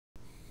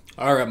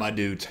Alright, my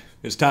dudes,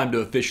 it's time to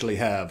officially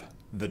have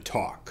the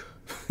talk.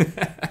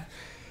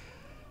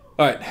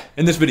 Alright,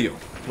 in this video,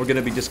 we're going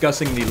to be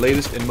discussing the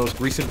latest and most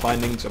recent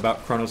findings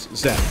about Cronus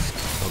Zen.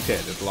 Okay,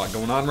 there's a lot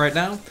going on right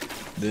now.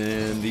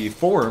 Then the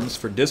forums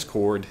for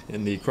Discord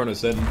and the Cronus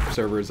Zen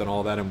servers and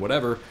all that and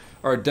whatever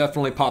are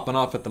definitely popping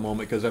off at the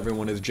moment because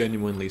everyone is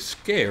genuinely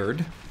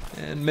scared,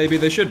 and maybe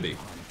they should be.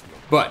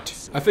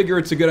 But I figure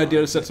it's a good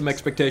idea to set some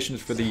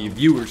expectations for the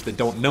viewers that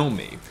don't know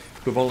me,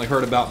 who've only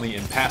heard about me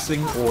in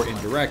passing or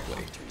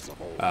indirectly.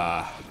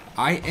 I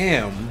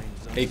am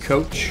a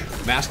coach,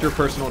 master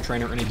personal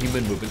trainer, and a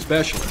human movement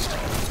specialist.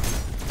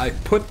 I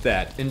put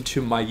that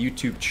into my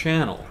YouTube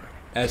channel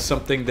as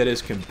something that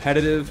is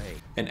competitive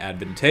and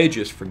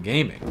advantageous for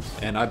gaming,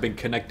 and I've been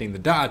connecting the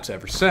dots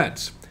ever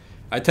since.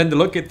 I tend to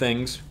look at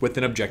things with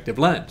an objective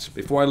lens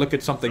before I look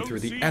at something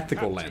through the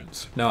ethical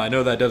lens. Now, I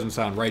know that doesn't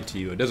sound right to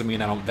you. It doesn't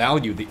mean I don't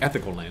value the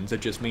ethical lens.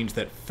 It just means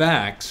that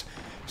facts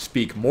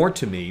speak more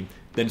to me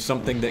than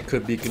something that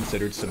could be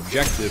considered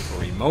subjective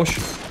or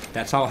emotional.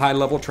 That's how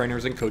high-level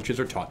trainers and coaches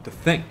are taught to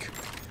think.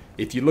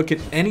 If you look at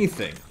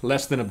anything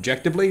less than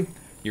objectively,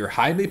 your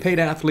highly paid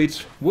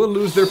athletes will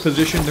lose their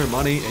position, their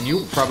money, and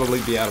you'll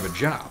probably be out of a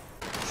job.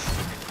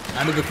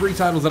 Out of the 3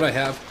 titles that I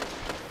have,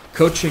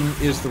 coaching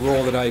is the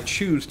role that I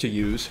choose to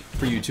use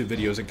for YouTube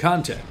videos and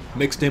content,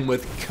 mixed in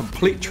with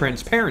complete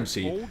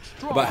transparency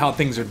about how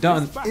things are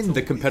done in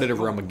the competitive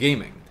realm of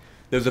gaming.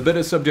 There's a bit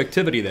of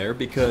subjectivity there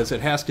because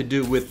it has to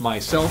do with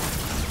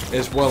myself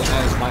as well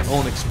as my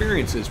own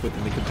experiences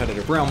within the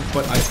competitive realm,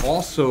 but I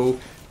also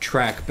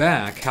track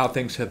back how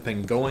things have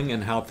been going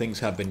and how things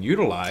have been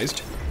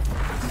utilized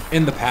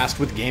in the past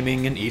with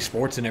gaming and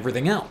esports and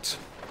everything else.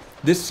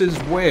 This is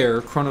where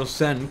Cronus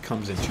Zen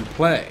comes into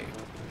play.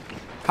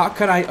 How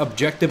could I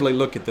objectively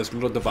look at this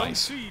little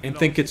device and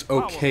think it's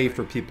okay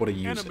for people to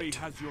use it?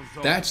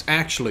 That's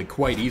actually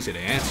quite easy to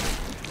answer.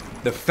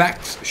 The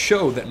facts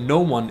show that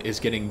no one is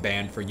getting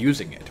banned for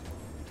using it.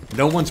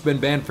 No one's been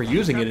banned for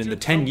using it in the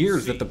 10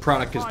 years that the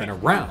product has been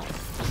around.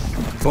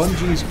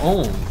 Bungie's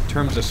own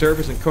terms of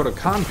service and code of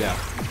conduct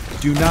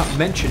do not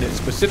mention it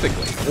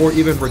specifically, or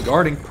even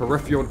regarding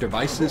peripheral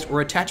devices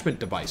or attachment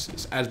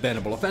devices as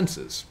bannable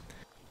offenses.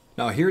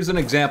 Now here's an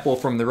example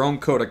from their own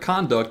code of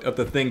conduct of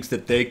the things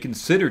that they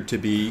considered to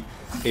be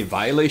a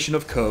violation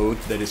of code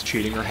that is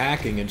cheating or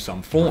hacking in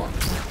some form.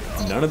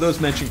 None of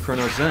those mention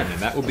Cronus Zen, and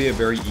that will be a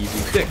very easy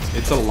fix.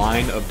 It's a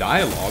line of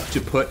dialogue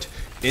to put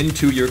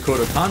into your code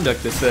of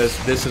conduct that says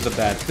this is a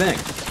bad thing.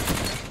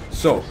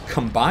 So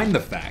combine the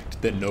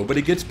fact that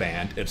nobody gets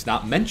banned, it's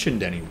not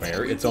mentioned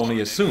anywhere, it's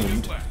only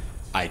assumed,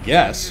 I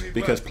guess,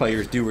 because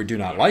players do or do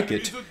not like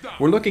it,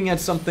 we're looking at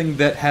something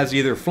that has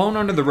either flown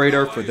under the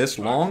radar for this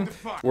long,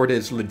 or it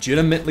is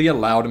legitimately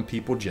allowed and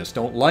people just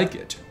don't like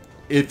it.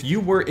 If you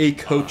were a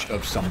coach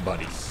of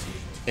somebody,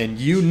 and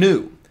you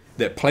knew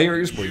that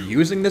players were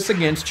using this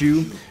against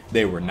you,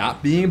 they were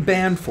not being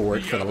banned for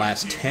it for the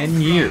last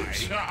 10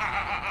 years,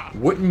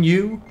 wouldn't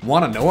you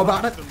want to know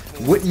about it?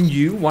 Wouldn't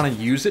you want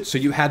to use it so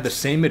you had the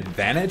same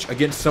advantage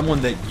against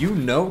someone that you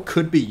know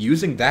could be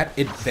using that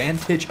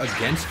advantage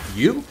against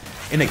you?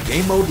 In a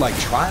game mode like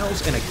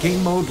Trials, in a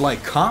game mode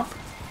like Comp?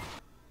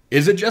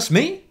 Is it just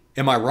me?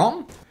 Am I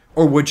wrong?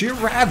 Or would you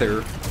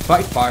rather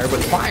fight fire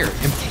with fire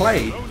and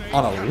play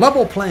on a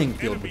level playing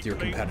field with your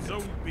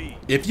competitive?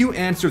 If you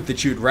answered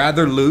that you'd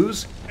rather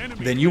lose,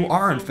 then you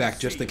are in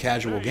fact just a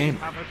casual gamer.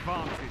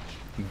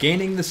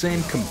 Gaining the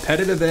same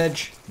competitive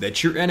edge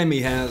that your enemy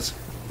has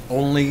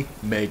only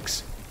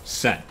makes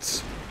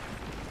sense.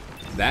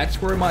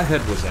 That's where my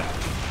head was at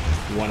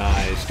when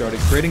I started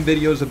creating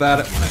videos about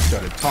it, when I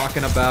started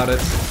talking about it,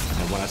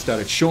 and when I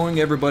started showing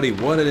everybody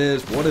what it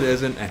is, what it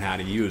isn't, and how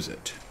to use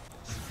it.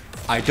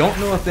 I don't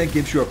know if that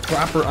gives you a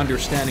proper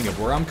understanding of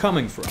where I'm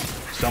coming from.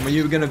 Some of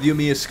you are going to view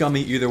me as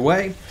scummy either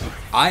way.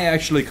 I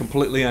actually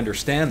completely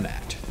understand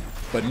that.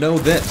 But know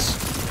this,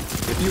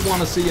 if you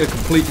want to see a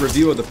complete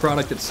review of the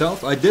product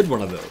itself, I did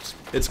one of those.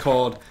 It's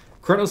called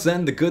Cronus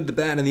Zen, the Good, the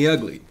Bad, and the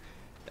Ugly.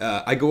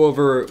 I go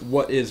over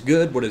what is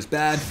good, what is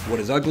bad,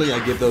 what is ugly.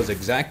 I give those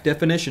exact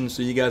definitions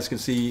so you guys can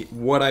see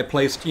what I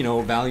placed,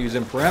 values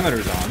and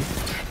parameters on.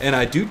 And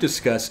I do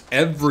discuss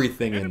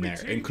everything in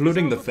there,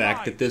 including the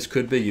fact that this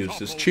could be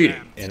used as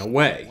cheating, in a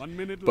way.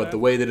 But the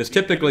way that it's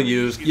typically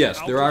used, yes,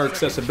 there are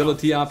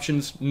accessibility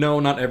options. No,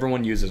 not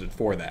everyone uses it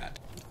for that.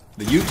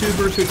 The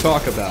YouTubers who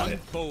talk about it,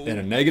 in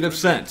a negative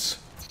sense,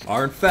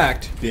 are in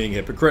fact being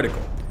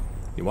hypocritical.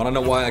 You want to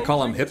know why I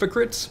call them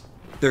hypocrites?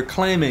 They're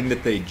claiming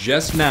that they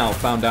just now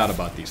found out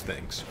about these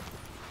things.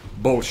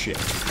 Bullshit.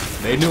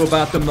 They knew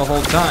about them the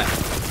whole time.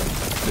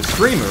 The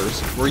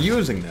streamers were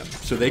using them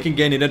so they can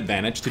gain an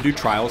advantage to do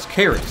trials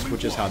carries,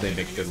 which is how they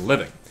make their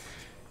living.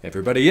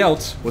 Everybody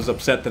else was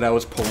upset that I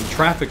was pulling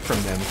traffic from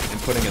them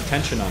and putting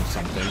attention on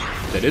something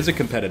that is a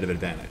competitive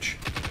advantage.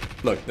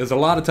 Look, there's a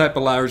lot of type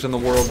of liars in the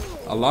world.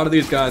 A lot of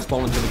these guys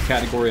fall into the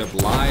category of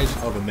lies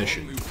of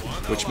omission,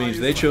 which means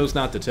they chose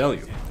not to tell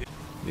you.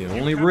 They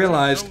only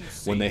realized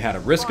when they had a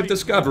risk of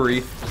discovery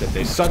that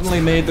they suddenly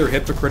made their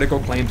hypocritical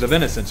claims of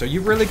innocence. Are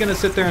you really going to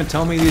sit there and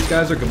tell me these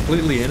guys are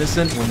completely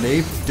innocent when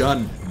they've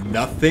done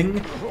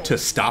nothing to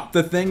stop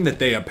the thing that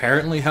they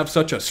apparently have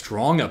such a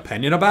strong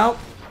opinion about?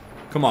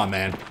 Come on,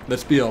 man.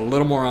 Let's be a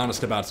little more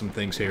honest about some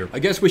things here. I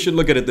guess we should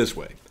look at it this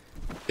way.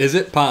 Is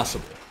it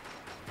possible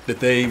that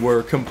they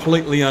were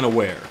completely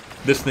unaware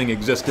this thing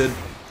existed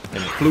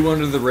and it flew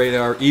under the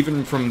radar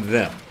even from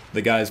them?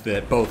 The guys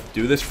that both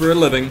do this for a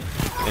living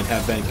and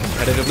have been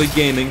competitively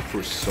gaming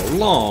for so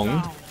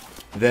long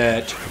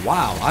that,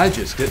 wow, I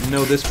just didn't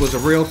know this was a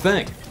real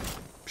thing.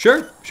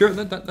 Sure,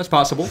 that's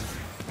possible.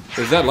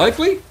 Is that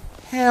likely?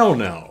 Hell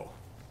no.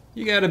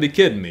 You gotta be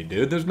kidding me,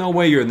 dude. There's no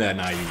way you're that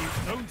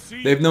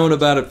naive. They've known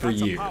about it for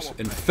years.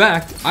 In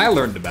fact, I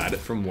learned about it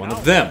from one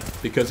of them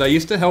because I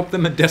used to help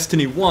them at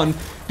Destiny 1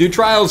 do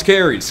trials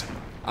carries.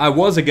 I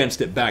was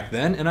against it back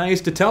then, and I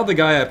used to tell the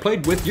guy I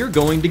played with, you're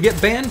going to get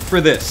banned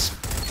for this.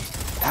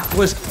 That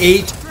was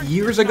 8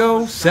 years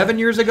ago, 7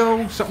 years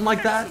ago, something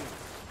like that.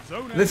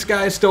 This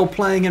guy is still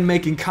playing and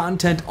making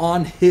content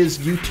on his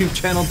YouTube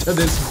channel to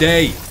this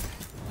day.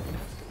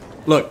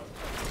 Look,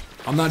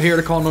 I'm not here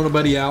to call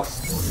nobody out.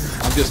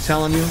 I'm just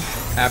telling you,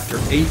 after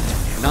 8,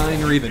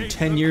 9, or even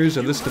 10 years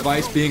of this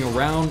device being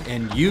around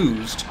and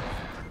used,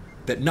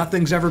 that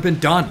nothing's ever been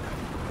done.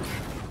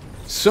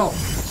 So,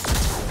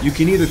 you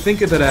can either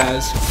think of it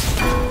as,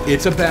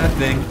 it's a bad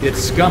thing, it's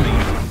scummy,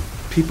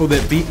 people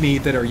that beat me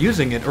that are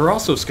using it are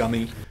also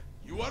scummy,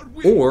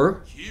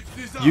 or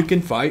you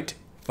can fight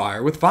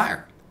fire with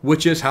fire,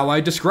 which is how I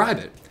describe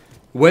it.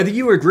 Whether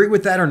you agree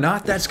with that or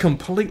not, that's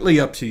completely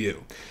up to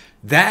you.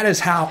 That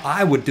is how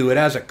I would do it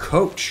as a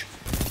coach.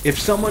 If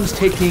someone's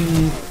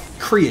taking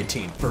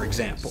creatine, for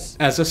example,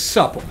 as a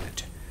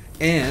supplement,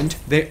 and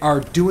they are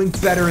doing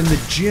better in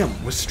the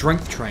gym with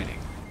strength training,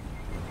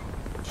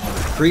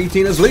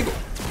 creatine is legal.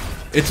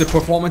 It's a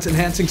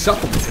performance-enhancing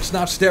supplement. It's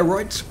not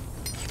steroids.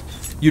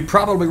 You'd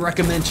probably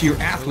recommend to your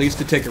athletes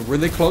to take a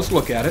really close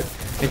look at it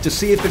and to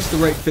see if it's the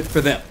right fit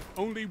for them.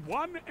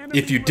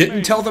 If you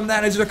didn't tell them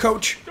that as a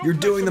coach, you're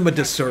doing them a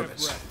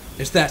disservice.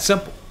 It's that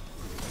simple.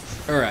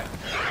 Alright,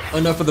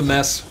 enough of the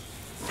mess.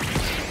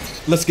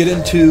 Let's get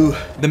into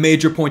the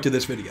major point of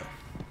this video.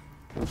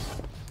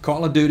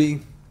 Call of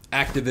Duty,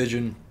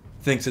 Activision,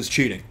 thinks it's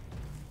cheating.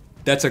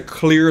 That's a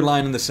clear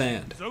line in the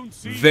sand.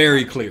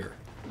 Very clear.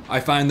 I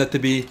find that to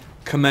be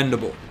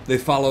commendable. They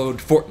followed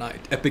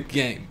Fortnite, Epic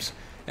Games,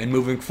 and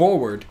moving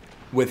forward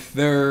with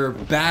their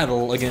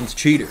battle against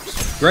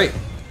cheaters. Great.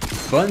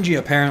 Bungie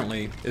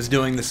apparently is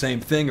doing the same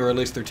thing, or at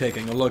least they're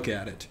taking a look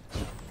at it.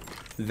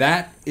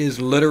 That is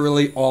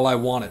literally all I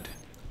wanted.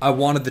 I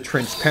wanted the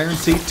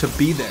transparency to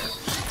be there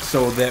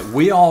so that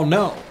we all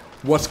know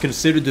what's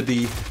considered to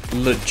be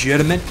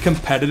legitimate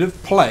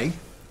competitive play,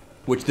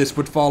 which this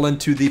would fall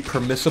into the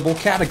permissible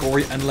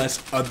category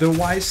unless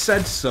otherwise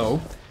said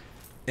so,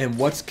 and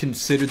what's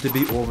considered to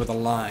be over the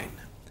line.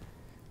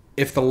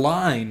 If the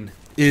line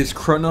is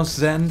Cronus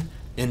Zen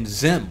and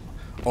Zim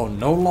are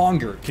no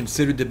longer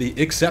considered to be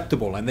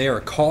acceptable and they are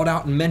called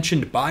out and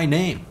mentioned by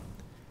name,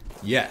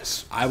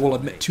 yes, I will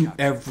admit to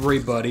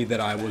everybody that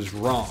I was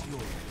wrong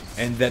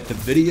and that the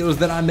videos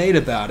that I made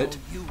about it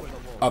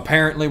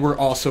apparently were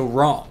also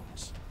wrong.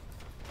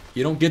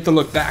 You don't get to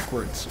look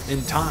backwards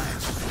in time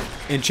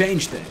and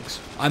change things.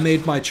 I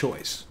made my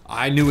choice.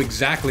 I knew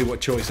exactly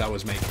what choice I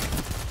was making.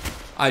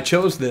 I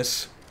chose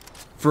this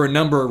for a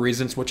number of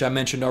reasons, which I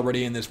mentioned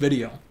already in this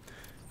video.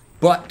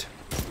 But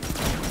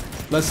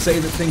let's say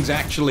that things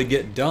actually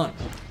get done.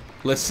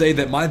 Let's say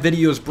that my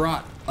videos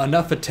brought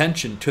enough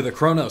attention to the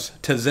Cronus,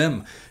 to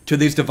Zim, to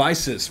these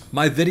devices.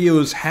 My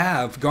videos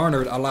have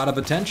garnered a lot of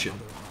attention.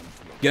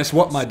 Guess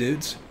what, my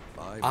dudes?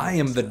 I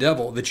am the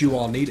devil that you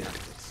all needed.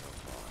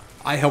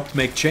 I helped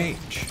make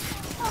change.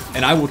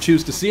 And I will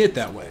choose to see it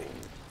that way.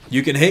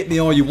 You can hate me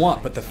all you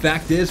want, but the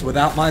fact is,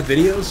 without my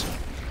videos,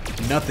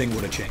 nothing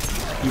would have changed.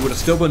 You would have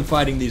still been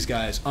fighting these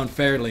guys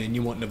unfairly and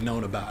you wouldn't have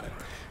known about it.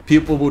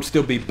 People would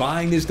still be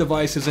buying these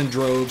devices in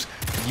droves,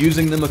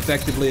 using them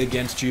effectively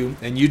against you,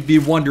 and you'd be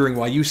wondering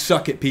why you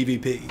suck at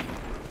PvP.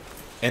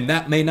 And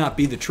that may not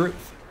be the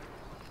truth.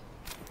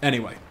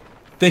 Anyway,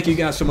 thank you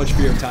guys so much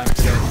for your time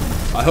today.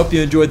 I hope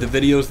you enjoyed the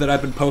videos that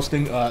I've been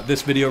posting.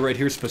 This video right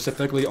here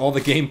specifically, all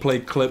the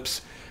gameplay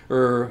clips,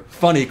 or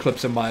funny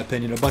clips in my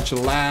opinion. A bunch of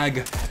lag,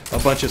 a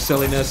bunch of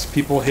silliness,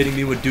 people hitting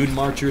me with Dune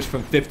Marchers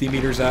from 50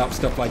 meters out,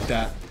 stuff like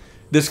that.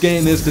 This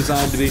game is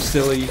designed to be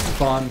silly,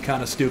 fun,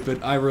 kind of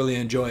stupid. I really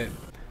enjoy it.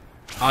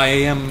 I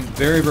am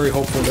very, very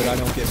hopeful that I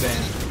don't get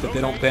banned, that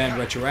they don't ban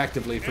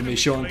retroactively for me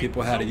showing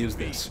people how to use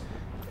this.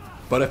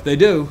 But if they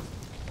do,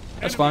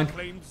 that's fine.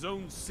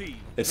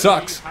 It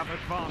sucks,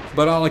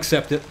 but I'll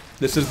accept it.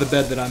 This is the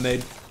bed that I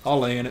made. I'll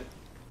lay in it.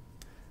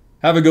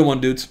 Have a good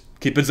one, dudes.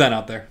 Keep it zen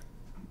out there.